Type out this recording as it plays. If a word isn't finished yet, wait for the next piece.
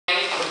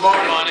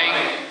Good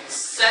morning.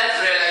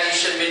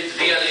 Self-realization with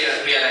real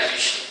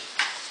realization.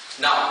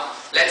 Now,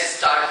 let's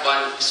start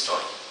one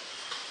story.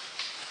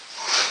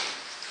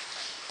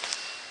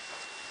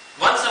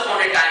 Once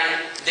upon a time,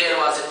 there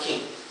was a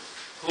king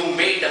who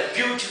made a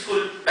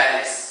beautiful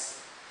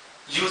palace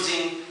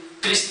using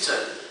crystal,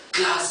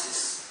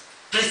 glasses,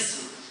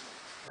 prism,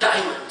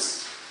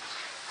 diamonds.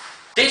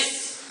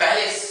 This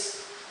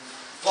palace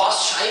was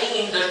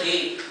shining in the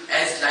day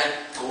as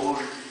like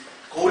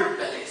gold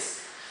palace,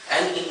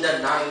 and in the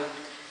night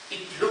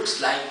it looks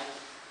like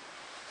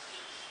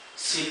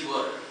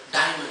silver,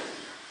 diamond.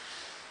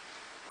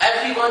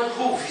 Everyone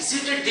who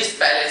visited this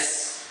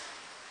palace,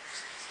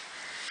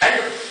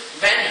 and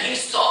when he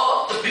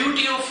saw the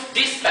beauty of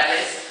this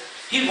palace,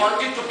 he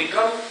wanted to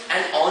become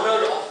an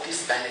owner of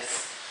this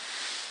palace.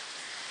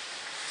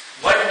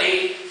 One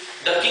day,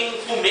 the king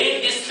who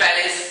made this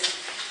palace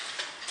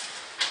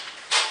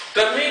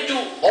conveyed to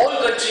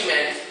all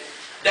countrymen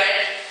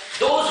that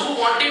those who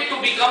wanted to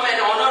become an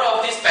owner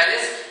of this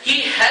palace,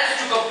 he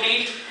has to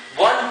complete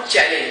one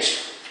challenge.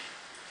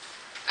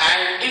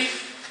 And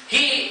if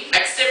he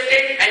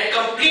accepted and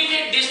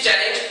completed this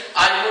challenge,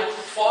 I would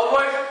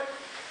forward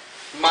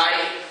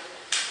my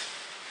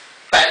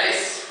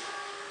palace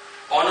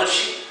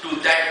ownership to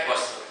that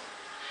person.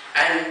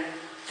 And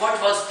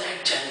what was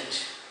that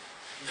challenge?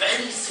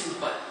 Very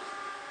simple.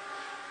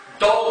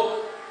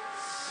 Dog.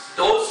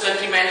 Those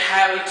countrymen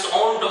have its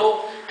own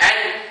dog,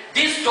 and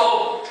this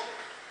dog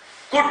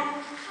could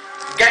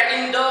get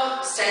in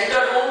the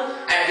center home,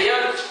 and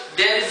here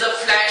there is a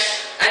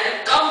flash,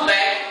 and come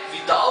back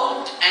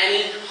without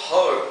any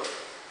hurt.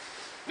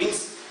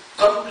 Means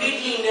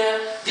completely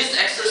this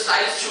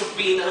exercise should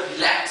be in a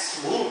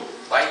relaxed mood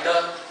by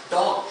the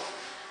dog.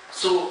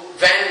 So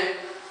when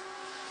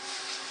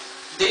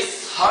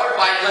this heard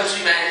by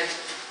countrymen,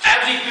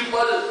 every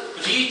people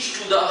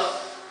reached to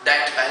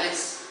that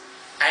palace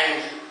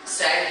and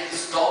said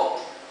his dog.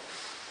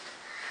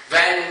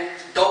 When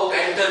dog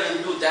entered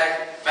into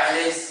that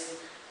palace,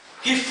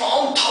 he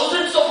found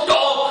thousands of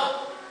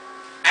dogs,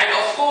 and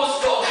of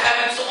course dog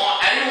have its own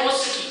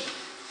animosity.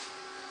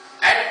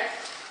 At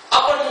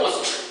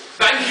uppermost,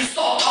 when he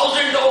saw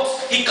 1,000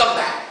 dogs, he come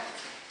back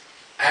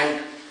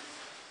and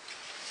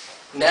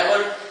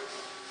never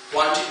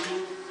wanted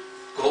to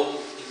go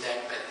in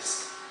that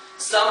palace.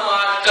 Some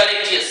are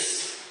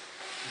courageous.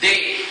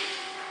 They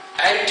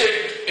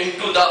entered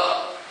into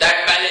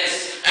that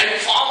palace and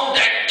found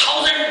that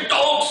 1,000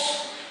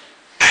 dogs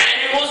and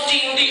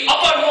animosity in the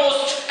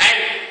uppermost,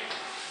 and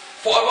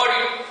forward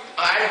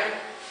and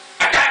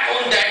attack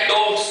on that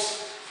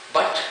dogs.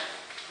 But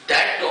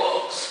that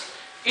dogs,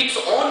 its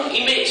own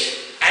image,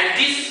 and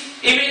this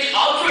image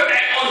also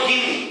attack on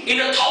him in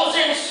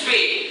 1,000th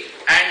way,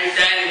 and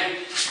then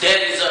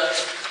there is a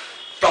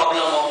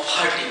problem of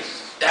hurting.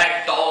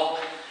 That dog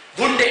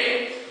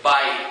wounded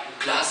by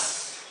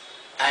glass,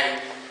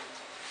 and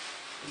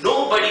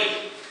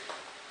nobody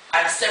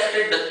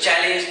accepted the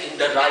challenge in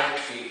the right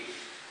way.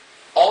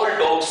 All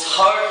dogs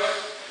hurt,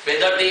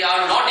 whether they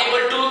are not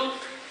able to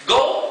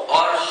go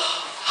or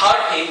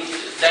hurt him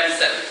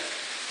themselves.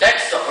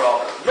 That's the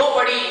problem.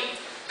 Nobody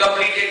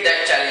completed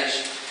that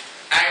challenge.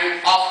 And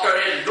after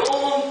a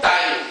long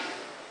time,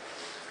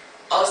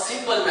 a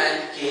simple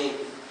man came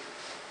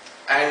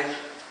and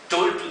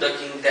told to the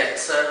king that,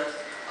 "Sir,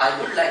 I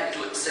would like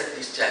to accept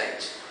this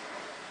challenge."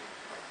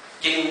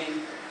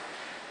 King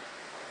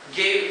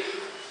gave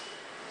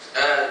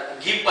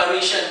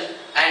permission,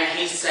 and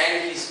he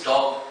sent his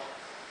dog,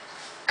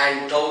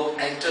 and dog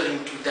entered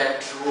into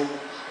that room.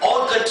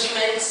 All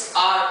countrymen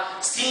are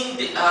seeing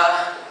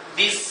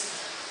this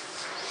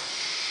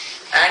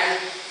and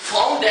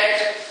found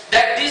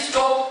that this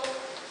dog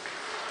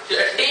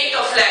take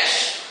a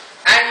flash,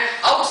 and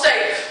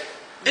outside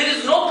there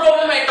is no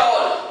problem at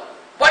all.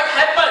 What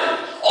happened?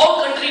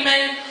 All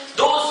countrymen,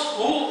 those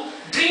who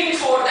dreamed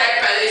for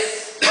that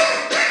palace,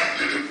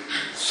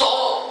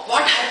 saw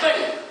what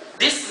happened.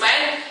 This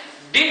man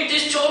did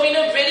this job in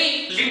a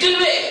very little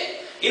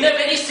way, in a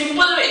very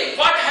simple way.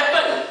 What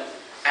happened?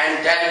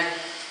 And then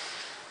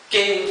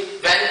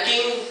when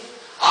king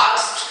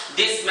asked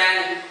this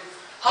man,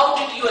 "How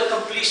did you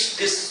accomplish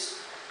this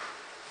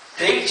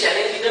great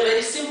challenge in a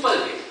very simple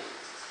way?"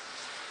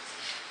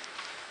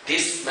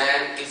 This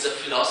man is a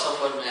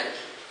philosopher man.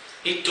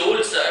 He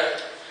told, "Sir,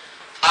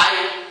 I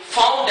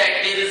found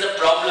that there is a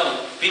problem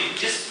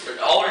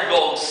with all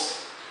dogs,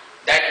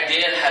 that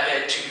they have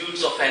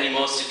attributes of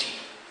animosity.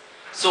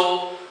 So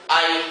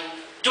I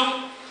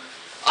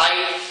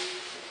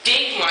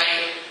take my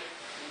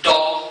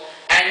dog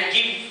and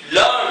give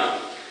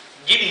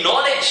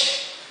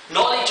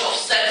knowledge of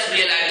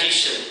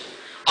self-realization.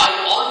 I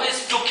always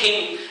took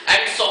him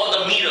and saw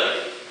the mirror.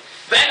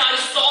 When I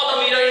saw the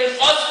mirror in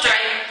first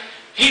time,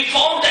 he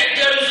found that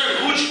there is a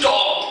huge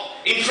dog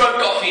in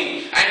front of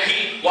him, and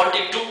he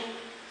wanted to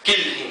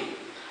kill him.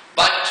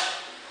 But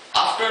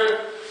after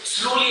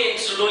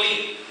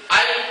slowly,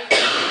 I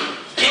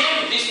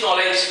gave this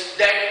knowledge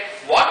that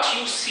what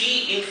you see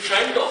in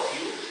front of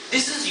you,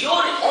 this is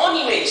your own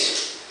image,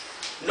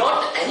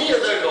 not any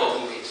other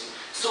dog image.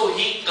 So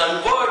he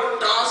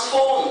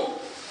transform,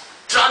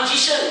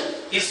 transition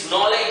his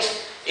knowledge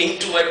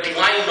into a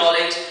divine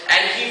knowledge,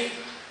 and he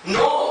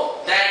know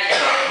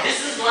that this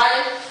is my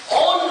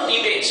own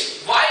image.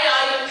 Why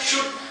I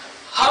should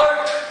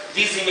hurt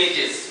these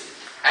images?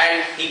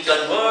 And he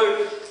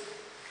convert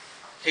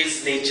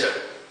his nature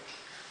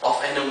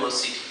of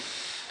animosity,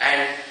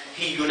 and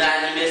he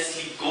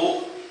unanimously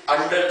go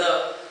under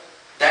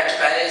that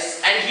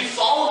palace, and he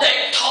found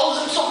that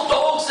thousands of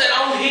dogs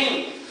around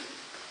him,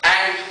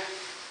 and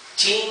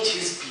change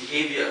his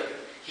behavior.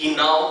 He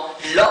now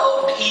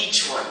loved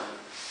each one.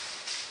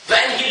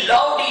 When he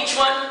loved each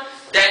one,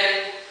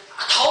 then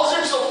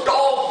thousands of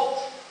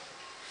dogs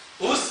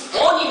whose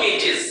own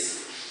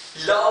images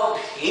loved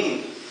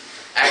him,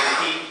 and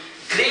he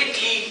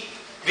greatly,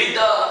 with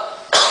the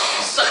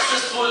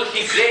successful,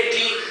 he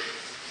greatly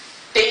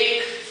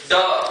take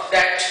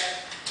that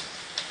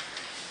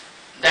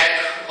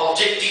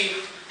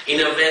objective in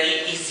a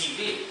very easy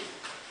way.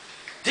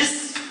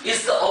 This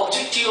is the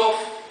objective of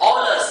all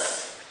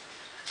us.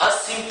 A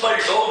simple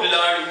dog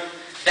learned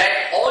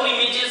that all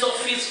images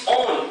of his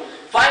own,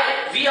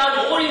 while we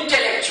are more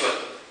intellectual,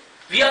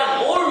 we are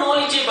more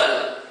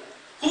knowledgeable,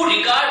 who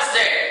regards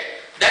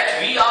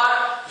that we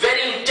are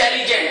very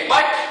intelligent,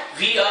 but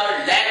we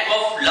are lack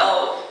of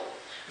love.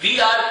 We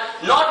are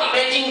not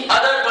imagining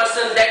other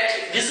person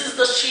that this is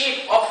the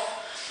shape of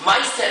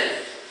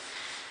myself.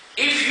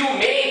 If you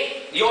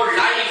make your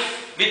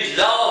life with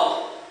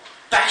love,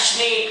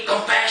 passionate,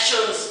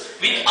 compassions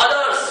with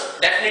others,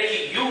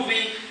 definitely you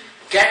will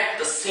get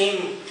the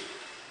same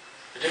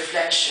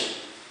reflection.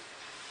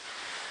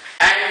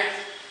 And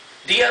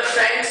dear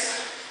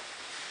friends,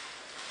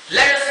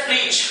 let us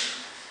preach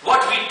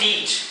what we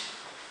teach,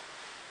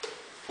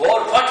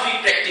 or what we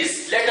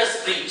practice. Let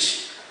us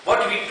preach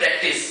what we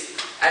practice,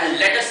 and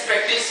let us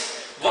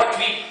practice what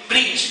we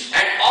preach.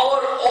 And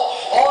our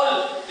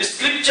all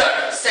scripture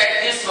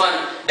said this one,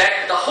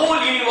 that the whole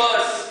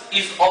universe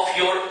is of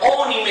your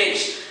own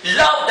image.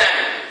 Love them,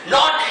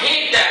 not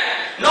hate them,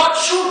 not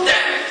shoot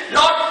them,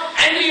 not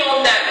envy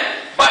on them,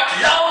 but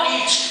love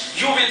each.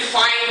 You will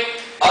find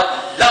a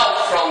love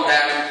from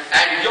them,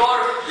 and your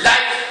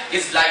life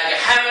is like a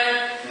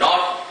heaven,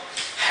 not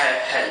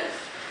hell.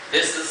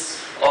 This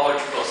is our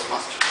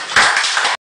Toastmaster.